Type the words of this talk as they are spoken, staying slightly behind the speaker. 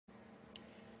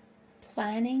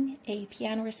planning a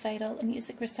piano recital, a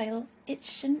music recital, it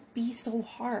shouldn't be so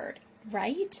hard,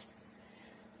 right?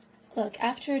 Look,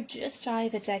 after just shy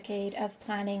of a decade of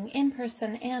planning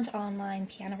in-person and online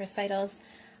piano recitals,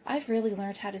 I've really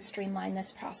learned how to streamline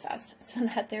this process so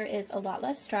that there is a lot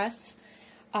less stress.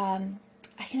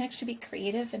 I can actually be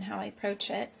creative in how I approach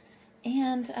it,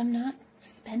 and I'm not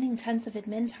spending tons of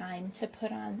admin time to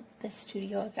put on this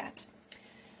studio event.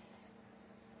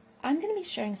 I'm going to be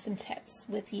sharing some tips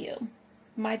with you,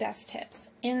 my best tips,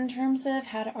 in terms of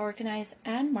how to organize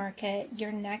and market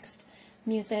your next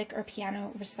music or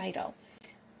piano recital,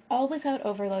 all without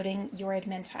overloading your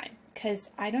admin time. Because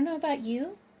I don't know about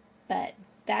you, but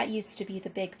that used to be the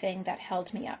big thing that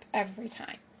held me up every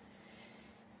time.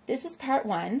 This is part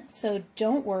one, so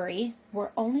don't worry,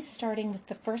 we're only starting with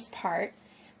the first part,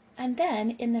 and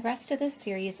then in the rest of this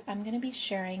series I'm going to be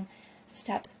sharing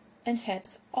steps and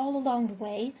tips all along the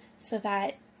way so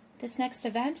that this next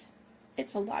event,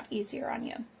 it's a lot easier on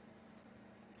you.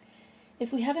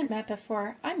 If we haven't met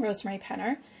before, I'm Rosemarie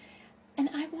Penner, and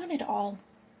I want it all.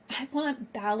 I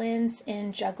want balance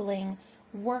in juggling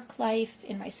work life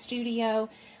in my studio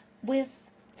with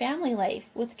family life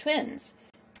with twins.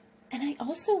 And I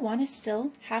also want to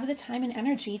still have the time and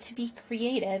energy to be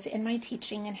creative in my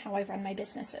teaching and how I run my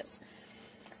businesses.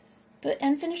 The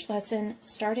Unfinished Lesson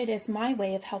started as my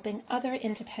way of helping other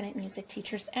independent music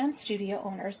teachers and studio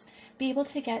owners be able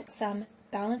to get some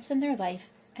balance in their life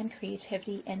and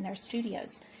creativity in their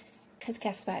studios. Because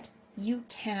guess what? You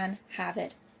can have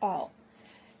it all.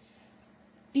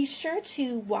 Be sure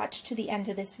to watch to the end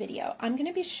of this video. I'm going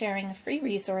to be sharing a free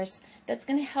resource that's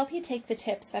going to help you take the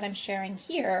tips that I'm sharing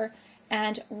here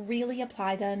and really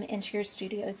apply them into your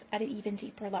studios at an even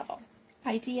deeper level.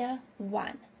 Idea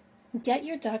 1. Get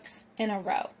your ducks in a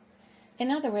row.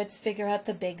 In other words, figure out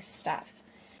the big stuff.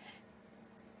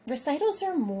 Recitals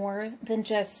are more than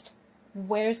just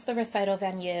where's the recital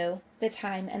venue, the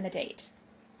time, and the date,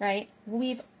 right?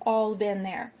 We've all been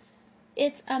there.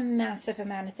 It's a massive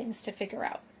amount of things to figure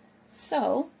out.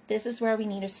 So this is where we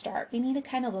need to start. We need to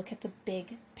kind of look at the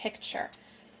big picture.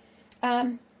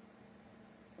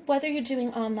 Whether you're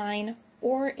doing online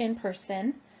or in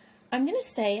person, I'm going to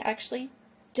say actually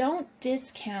don't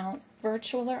discount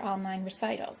virtual or online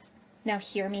recitals. Now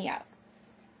hear me out.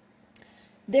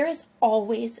 There has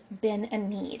always been a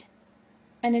need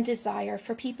and a desire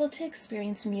for people to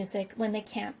experience music when they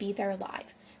can't be there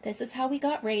live. This is how we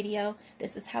got radio.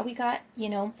 This is how we got,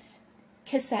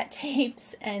 cassette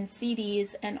tapes and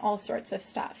CDs and all sorts of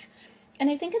stuff. And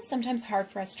I think it's sometimes hard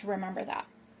for us to remember that.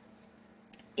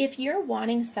 If you're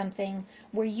wanting something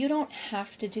where you don't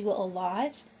have to do a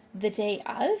lot the day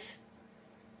of,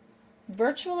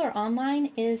 virtual or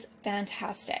online is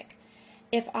fantastic.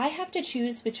 If I have to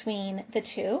choose between the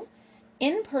two,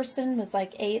 in-person was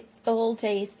like a full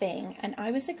day thing and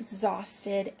I was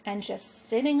exhausted and just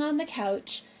sitting on the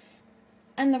couch,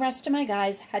 and the rest of my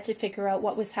guys had to figure out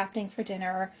what was happening for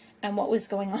dinner and what was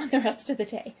going on the rest of the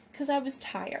day because I was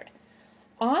tired.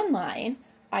 Online,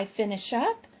 I finish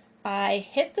up, I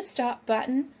hit the stop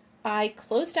button, I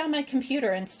close down my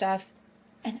computer and stuff,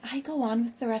 and I go on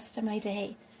with the rest of my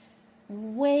day.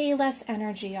 Way less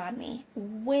energy on me,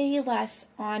 way less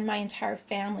on my entire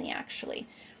family actually.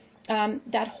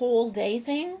 That whole day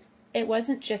thing, it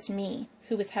wasn't just me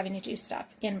who was having to do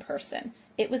stuff in person.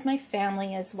 It was my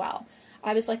family as well.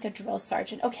 I was like a drill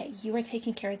sergeant. Okay, you are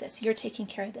taking care of this. You're taking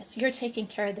care of this. You're taking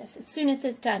care of this. As soon as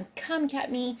it's done, come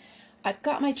get me. I've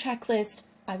got my checklist.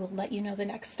 I will let you know the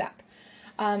next step.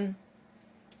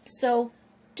 So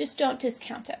just don't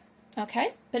discount it,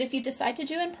 okay? But if you decide to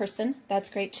do in person, that's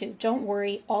great too. Don't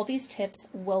worry. All these tips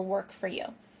will work for you.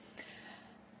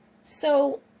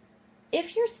 So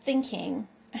if you're thinking,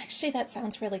 actually, that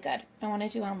sounds really good. I want to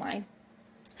do online.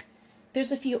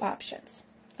 There's a few options.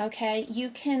 Okay,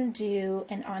 you can do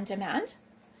an on-demand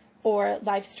or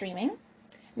live streaming,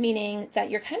 meaning that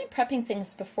you're kind of prepping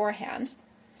things beforehand,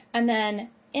 and then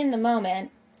in the moment,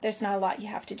 there's not a lot you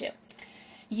have to do.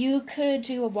 You could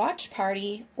do a watch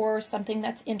party or something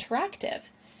that's interactive.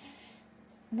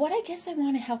 What I guess I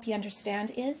want to help you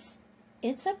understand is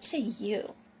it's up to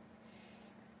you.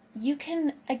 You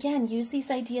can, again, use these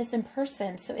ideas in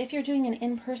person. So if you're doing an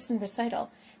in-person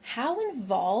recital, how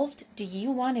involved do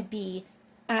you want to be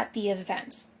at the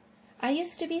event? I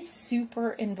used to be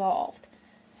super involved.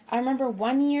 I remember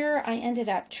one year I ended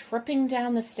up tripping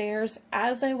down the stairs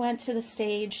as I went to the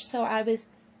stage. So I was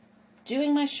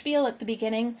doing my spiel at the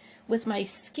beginning with my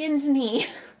skinned knee.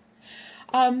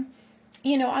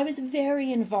 I was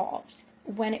very involved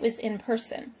when it was in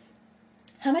person.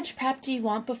 How much prep do you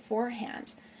want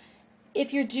beforehand?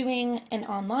 If you're doing an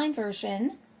online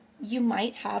version, you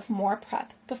might have more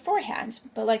prep beforehand.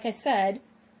 But like I said,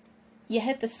 you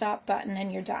hit the stop button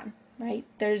and you're done, right?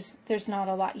 There's not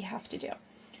a lot you have to do.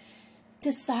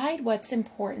 Decide what's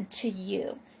important to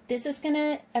you. This is going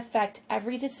to affect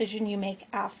every decision you make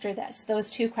after this.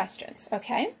 Those two questions,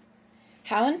 okay?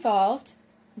 How involved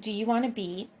do you want to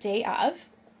be day of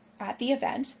at the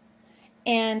event?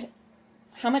 And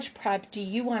how much prep do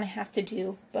you want to have to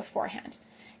do beforehand?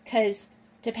 Because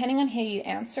depending on how you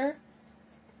answer,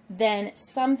 then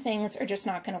some things are just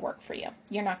not going to work for you.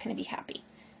 You're not going to be happy.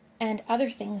 And other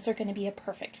things are going to be a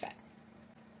perfect fit.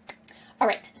 All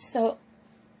right, so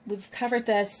we've covered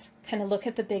this. Kind of look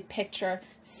at the big picture,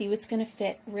 see what's going to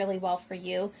fit really well for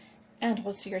you and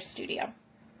also your studio.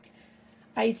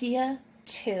 Idea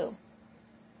 2,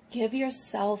 give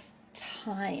yourself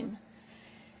time.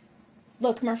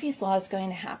 Look, Murphy's Law is going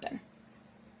to happen.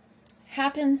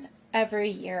 Happens every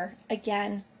year.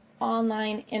 Again,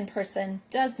 online, in person,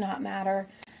 does not matter.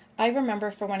 I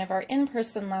remember for one of our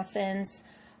in-person lessons,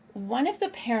 one of the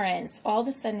parents all of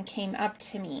a sudden came up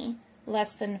to me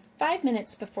less than 5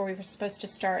 minutes before we were supposed to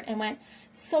start and went,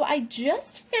 so I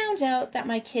just found out that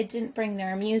my kid didn't bring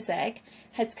their music,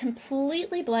 has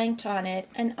completely blanked on it,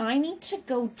 and I need to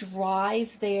go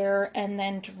drive there and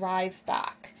then drive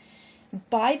back.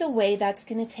 By the way, that's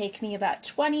going to take me about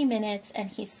 20 minutes and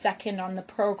he's second on the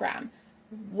program.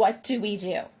 What do we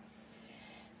do?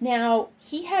 Now,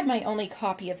 he had my only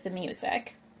copy of the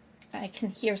music. I can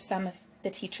hear some of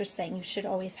the teachers saying you should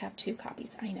always have 2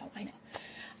 copies. I know.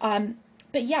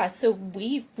 But yeah, so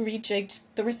we rejigged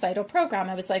the recital program.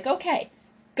 I was like, okay,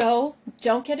 go,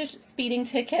 don't get a speeding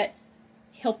ticket.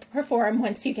 He'll perform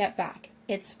once you get back.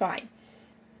 It's fine.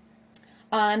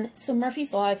 So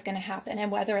Murphy's Law is going to happen, and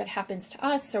whether it happens to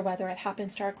us or whether it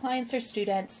happens to our clients or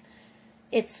students,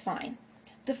 it's fine.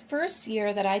 The first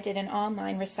year that I did an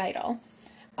online recital,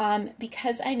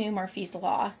 because I knew Murphy's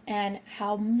Law and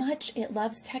how much it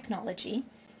loves technology,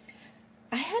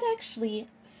 I had actually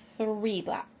 3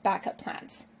 backup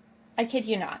plans. I kid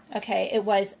you not, okay? It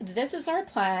was, this is our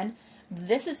plan,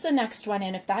 this is the next one,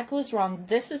 and if that goes wrong,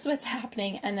 this is what's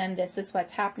happening, and then this is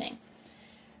what's happening.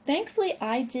 Thankfully,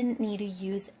 I didn't need to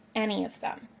use any of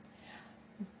them.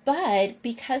 But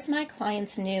because my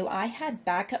clients knew I had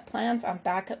backup plans on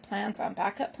backup plans on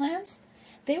backup plans,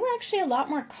 they were actually a lot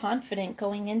more confident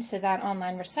going into that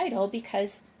online recital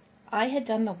because I had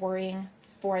done the worrying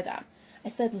for them. I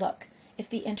said, look, if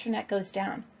the internet goes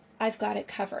down, I've got it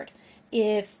covered.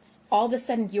 If all of a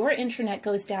sudden your internet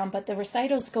goes down, but the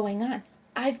recital's going on,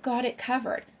 I've got it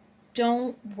covered.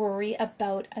 Don't worry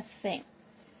about a thing.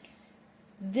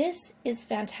 This is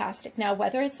fantastic. Now,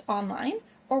 whether it's online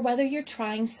or whether you're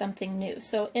trying something new.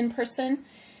 So in person,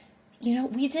 you know,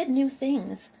 we did new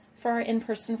things for our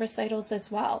in-person recitals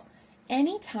as well.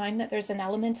 Anytime that there's an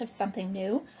element of something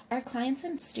new, our clients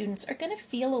and students are going to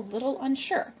feel a little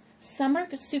unsure. Some are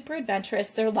super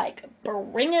adventurous. They're like,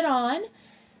 bring it on.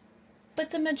 But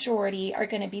the majority are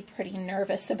going to be pretty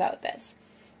nervous about this.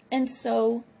 And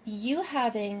so you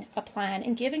having a plan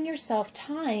and giving yourself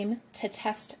time to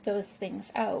test those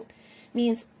things out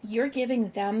means you're giving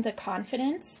them the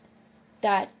confidence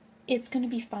that it's going to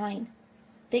be fine.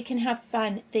 They can have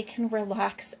fun, they can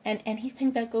relax, and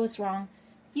anything that goes wrong,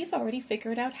 you've already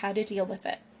figured out how to deal with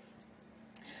it.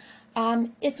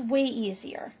 It's way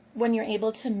easier when you're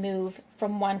able to move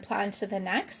from one plan to the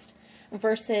next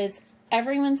versus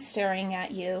everyone's staring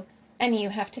at you and you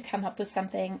have to come up with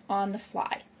something on the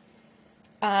fly.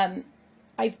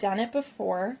 I've done it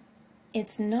before.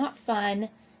 It's not fun.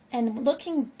 And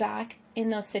looking back in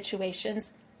those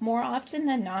situations, more often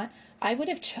than not, I would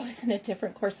have chosen a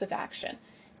different course of action.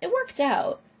 It worked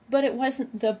out, but it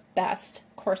wasn't the best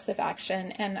course of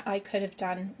action, and I could have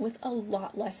done with a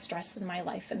lot less stress in my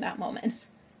life in that moment.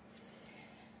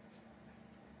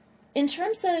 In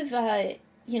terms of,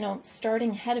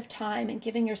 starting ahead of time and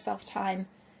giving yourself time,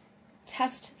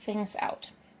 test things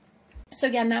out. So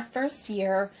again, that first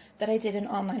year that I did an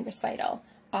online recital,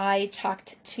 I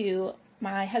talked to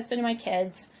my husband and my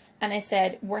kids, and I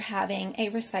said, we're having a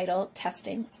recital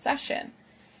testing session.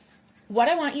 What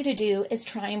I want you to do is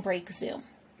try and break Zoom.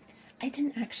 I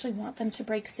didn't actually want them to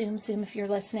break Zoom. Zoom, if you're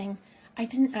listening, I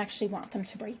didn't actually want them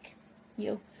to break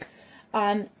you.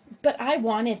 But I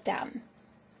wanted them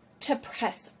to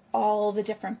press all the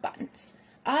different buttons.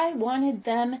 I wanted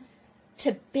them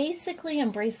to basically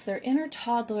embrace their inner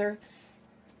toddler,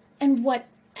 and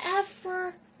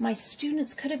whatever my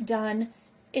students could have done,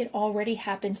 it already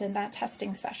happened in that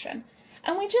testing session.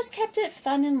 And we just kept it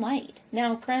fun and light.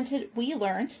 Now, granted, we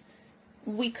learned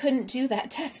we couldn't do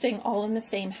that testing all in the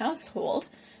same household.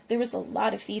 There was a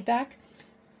lot of feedback.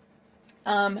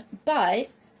 But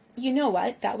you know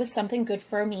what? That was something good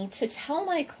for me to tell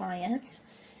my clients.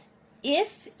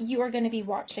 If you are going to be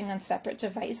watching on separate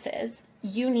devices,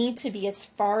 you need to be as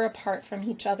far apart from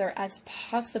each other as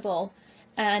possible.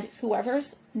 And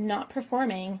whoever's not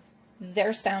performing,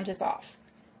 their sound is off.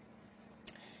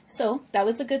 So that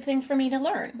was a good thing for me to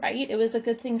learn, right? It was a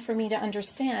good thing for me to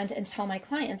understand and tell my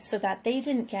clients so that they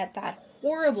didn't get that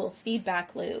horrible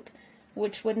feedback loop,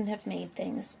 which wouldn't have made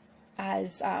things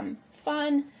as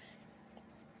fun,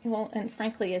 well, and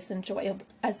frankly, as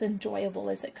enjoyable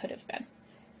as it could have been.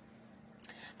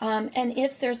 And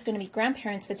if there's going to be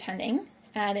grandparents attending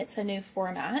and it's a new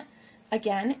format,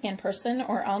 again, in person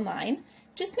or online,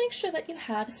 just make sure that you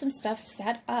have some stuff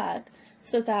set up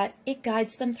so that it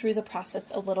guides them through the process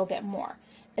a little bit more,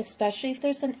 especially if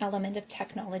there's an element of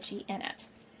technology in it.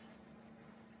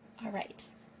 All right,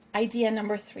 idea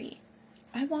number 3.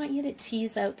 I want you to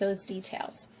tease out those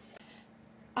details.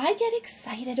 I get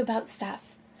excited about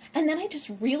stuff, and then I just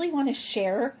really want to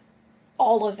share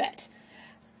all of it.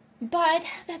 But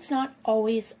that's not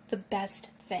always the best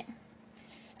thing.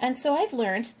 And so I've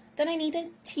learned that I need to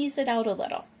tease it out a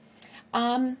little.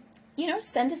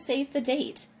 Send a save the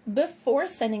date before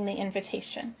sending the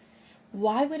invitation.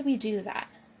 Why would we do that?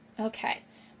 Okay,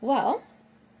 well,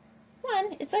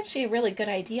 one, it's actually a really good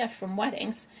idea from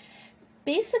weddings.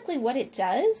 Basically what it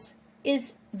does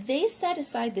is they set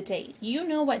aside the date. You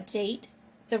know what date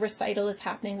the recital is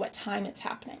happening, what time it's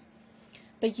happening.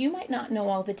 But you might not know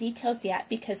all the details yet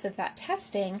because of that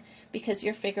testing, because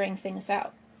you're figuring things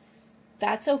out.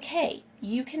 That's okay.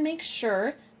 You can make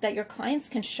sure that your clients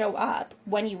can show up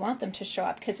when you want them to show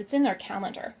up because it's in their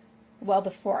calendar well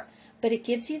before. But it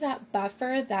gives you that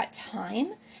buffer, that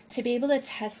time to be able to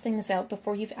test things out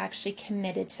before you've actually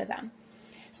committed to them.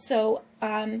 So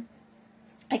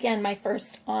again, my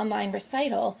first online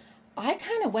recital, I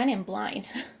kind of went in blind.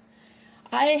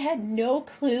 I had no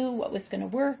clue what was going to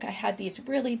work. I had these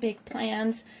really big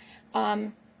plans.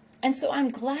 And so I'm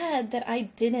glad that I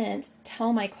didn't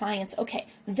tell my clients, okay,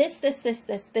 this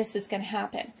is going to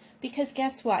happen. Because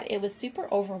guess what? It was super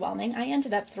overwhelming. I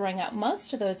ended up throwing out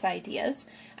most of those ideas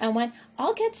and went,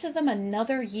 I'll get to them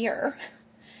another year.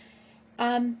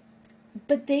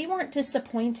 But they weren't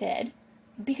disappointed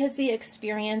because the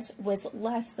experience was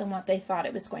less than what they thought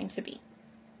it was going to be.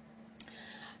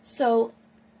 So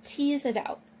tease it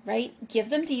out, right?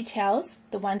 Give them details,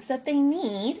 the ones that they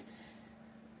need,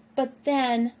 but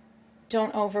then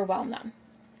don't overwhelm them.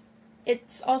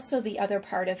 It's also the other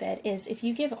part of it is if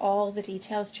you give all the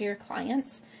details to your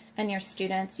clients and your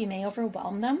students, you may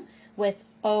overwhelm them with,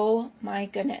 oh my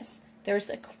goodness, there's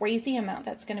a crazy amount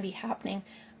that's going to be happening.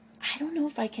 I don't know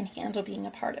if I can handle being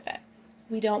a part of it.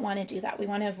 We don't want to do that. We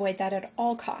want to avoid that at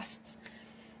all costs.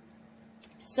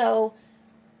 So,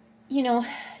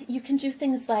 you can do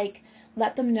things like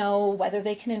let them know whether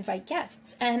they can invite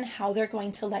guests and how they're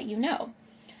going to let you know.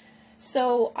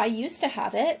 So I used to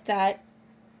have it that,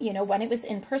 when it was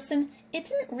in person, it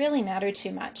didn't really matter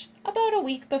too much. About a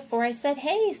week before I said,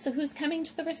 hey, so who's coming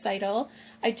to the recital?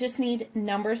 I just need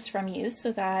numbers from you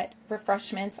so that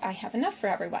refreshments, I have enough for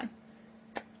everyone.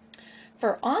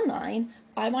 For online,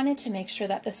 I wanted to make sure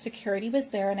that the security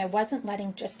was there and I wasn't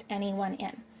letting just anyone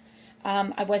in.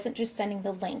 I wasn't just sending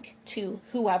the link to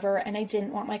whoever, and I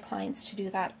didn't want my clients to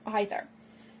do that either.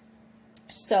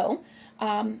 So,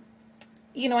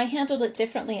 I handled it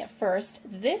differently at first.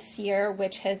 This year,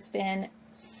 which has been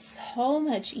so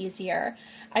much easier,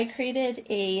 I created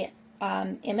a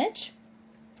image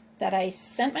that I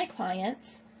sent my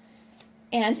clients,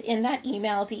 and in that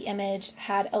email, the image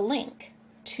had a link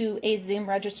to a Zoom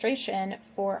registration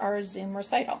for our Zoom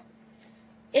recital.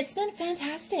 It's been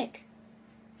fantastic.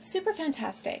 Super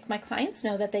fantastic. My clients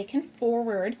know that they can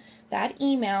forward that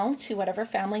email to whatever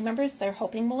family members they're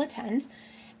hoping will attend,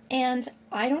 and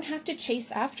I don't have to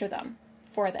chase after them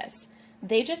for this.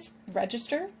 They just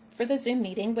register for the Zoom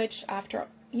meeting, which after,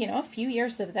 a few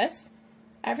years of this,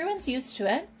 everyone's used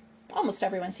to it. Almost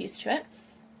everyone's used to it.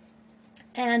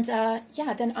 And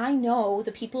then I know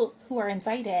the people who are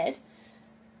invited.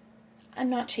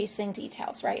 I'm not chasing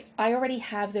details, right? I already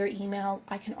have their email.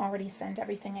 I can already send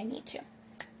everything I need to.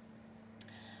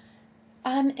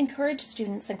 Encourage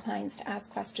students and clients to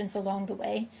ask questions along the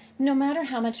way. No matter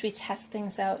how much we test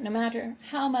things out, no matter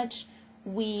how much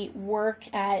we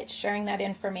work at sharing that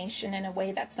information in a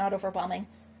way that's not overwhelming,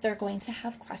 they're going to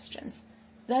have questions.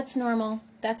 That's normal.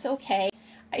 That's okay.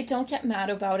 I don't get mad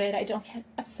about it. I don't get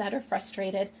upset or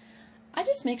frustrated. I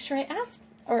just make sure I ask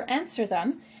or answer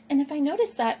them. And if I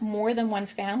notice that more than one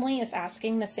family is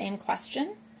asking the same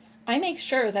question, I make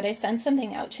sure that I send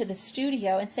something out to the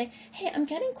studio and say, hey, I'm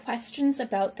getting questions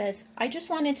about this. I just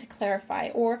wanted to clarify,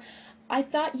 or I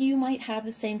thought you might have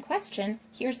the same question.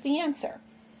 Here's the answer.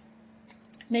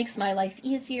 Makes my life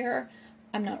easier.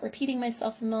 I'm not repeating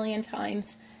myself a million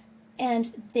times.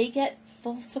 And they get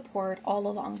full support all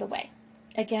along the way.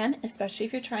 Again, especially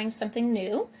if you're trying something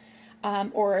new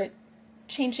or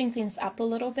changing things up a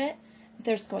little bit,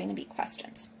 there's going to be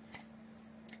questions.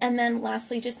 And then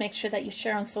lastly, just make sure that you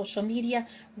share on social media.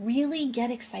 Really get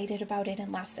excited about it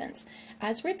in lessons.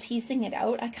 As we're teasing it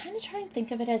out, I kind of try and think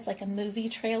of it as like a movie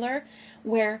trailer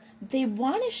where they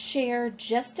want to share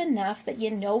just enough that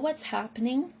you know what's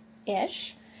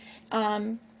happening-ish,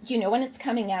 you know when it's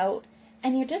coming out,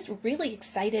 and you're just really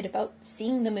excited about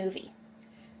seeing the movie.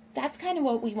 That's kind of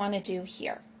what we want to do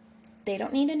here. They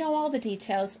don't need to know all the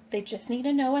details. They just need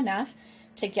to know enough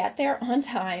to get there on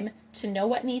time, to know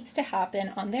what needs to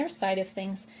happen on their side of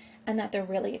things, and that they're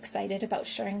really excited about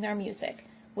sharing their music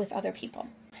with other people.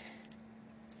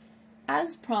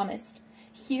 As promised,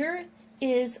 here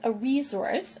is a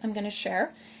resource I'm going to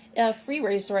share, a free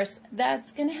resource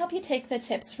that's going to help you take the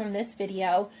tips from this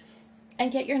video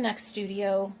and get your next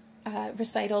studio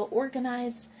recital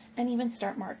organized and even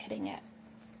start marketing it.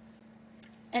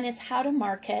 And it's how to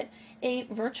market a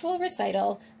virtual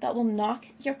recital that will knock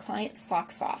your client's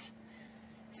socks off.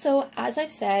 So as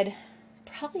I've said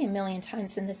probably a million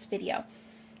times in this video,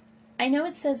 I know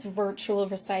it says virtual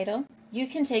recital. You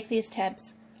can take these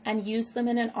tips and use them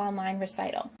in an online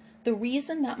recital. The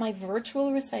reason that my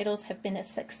virtual recitals have been a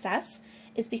success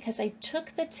is because I took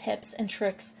the tips and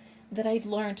tricks that I'd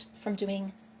learned from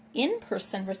doing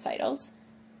in-person recitals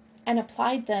and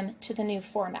applied them to the new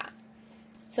format.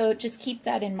 So just keep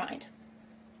that in mind.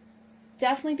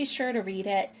 Definitely be sure to read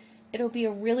it. It'll be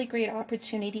a really great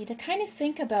opportunity to kind of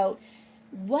think about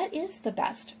what is the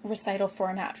best recital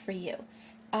format for you.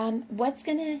 What's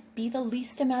going to be the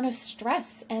least amount of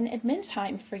stress and admin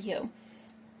time for you?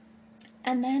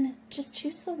 And then just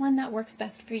choose the one that works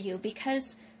best for you,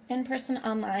 because in-person,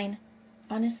 online,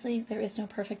 honestly, there is no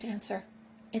perfect answer.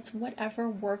 It's whatever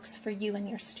works for you in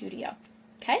your studio.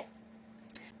 Okay?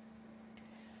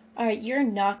 All right, you're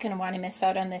not going to want to miss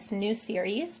out on this new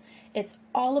series. It's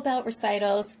all about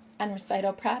recitals and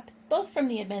recital prep, both from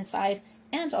the admin side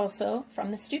and also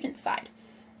from the student side.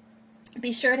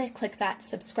 Be sure to click that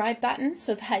subscribe button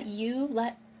so that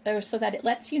it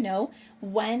lets you know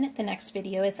when the next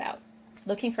video is out.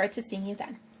 Looking forward to seeing you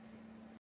then.